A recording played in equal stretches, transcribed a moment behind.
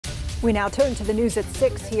We now turn to the news at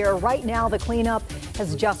 6 here. Right now, the cleanup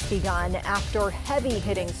has just begun after heavy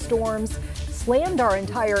hitting storms slammed our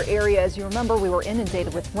entire area. As you remember, we were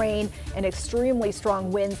inundated with rain and extremely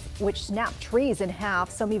strong winds, which snapped trees in half.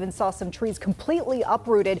 Some even saw some trees completely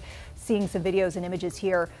uprooted. Seeing some videos and images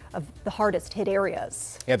here of the hardest hit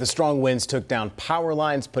areas. Yeah, the strong winds took down power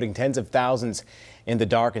lines, putting tens of thousands in the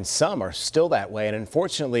dark, and some are still that way. And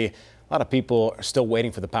unfortunately, a lot of people are still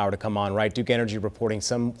waiting for the power to come on, right? Duke Energy reporting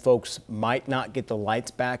some folks might not get the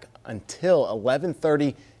lights back until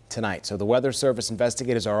 11:30 tonight. So the Weather Service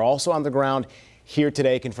investigators are also on the ground here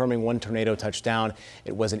today, confirming one tornado touched down.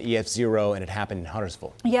 It was an EF0 and it happened in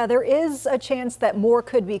Huntersville. Yeah, there is a chance that more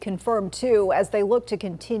could be confirmed too as they look to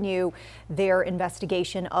continue their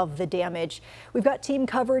investigation of the damage. We've got team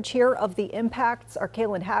coverage here of the impacts. Our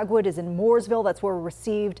Caitlin Hagwood is in Mooresville. That's where we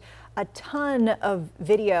received a ton of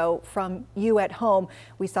video from you at home.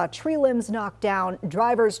 We saw tree limbs knocked down,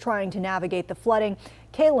 drivers trying to navigate the flooding.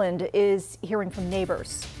 Caitlin is hearing from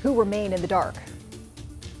neighbors who remain in the dark.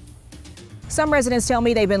 Some residents tell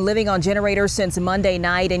me they've been living on generators since Monday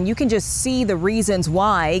night, and you can just see the reasons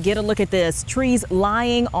why. Get a look at this. Trees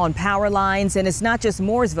lying on power lines, and it's not just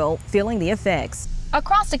Mooresville feeling the effects.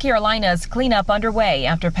 Across the Carolinas, cleanup underway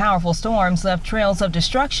after powerful storms left trails of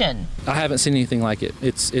destruction. I haven't seen anything like it.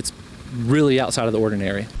 It's really outside of the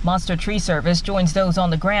ordinary. Monster Tree Service joins those on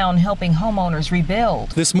the ground helping homeowners rebuild.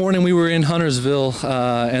 This morning we were in Huntersville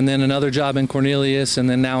and then another job in Cornelius and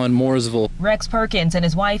then now in Mooresville. Rex Perkins and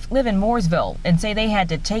his wife live in Mooresville and say they had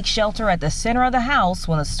to take shelter at the center of the house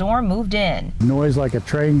when the storm moved in. Noise like a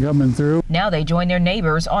train coming through. Now they join their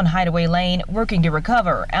neighbors on Hideaway Lane working to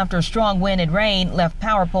recover after strong wind and rain left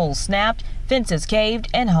power poles snapped, fences caved,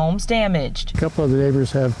 and homes damaged. A couple of the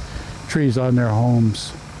neighbors have trees on their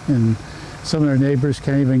homes, and some of their neighbors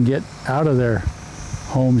can't even get out of their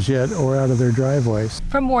homes yet or out of their driveways.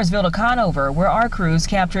 From Mooresville to Conover, where our crews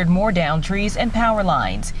captured more downed trees and power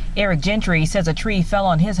lines. Eric Gentry says a tree fell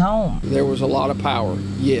on his home. There was a lot of power.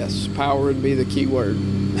 Yes, power would be the key word,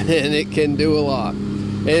 and it can do a lot.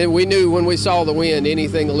 And we knew when we saw the wind,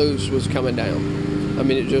 anything loose was coming down. I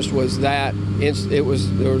mean, it just was that, there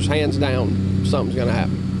was hands down, something's gonna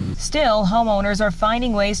happen. Still, homeowners are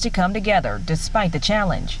finding ways to come together despite the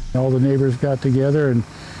challenge. All the neighbors got together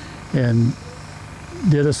and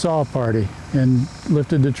did a saw party and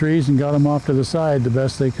lifted the trees and got them off to the side the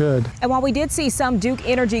best they could. And while we did see some Duke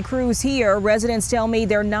Energy crews here, residents tell me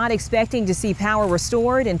they're not expecting to see power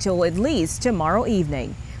restored until at least tomorrow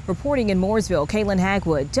evening. Reporting in Mooresville, Caitlin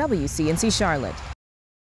Hagwood, WCNC Charlotte.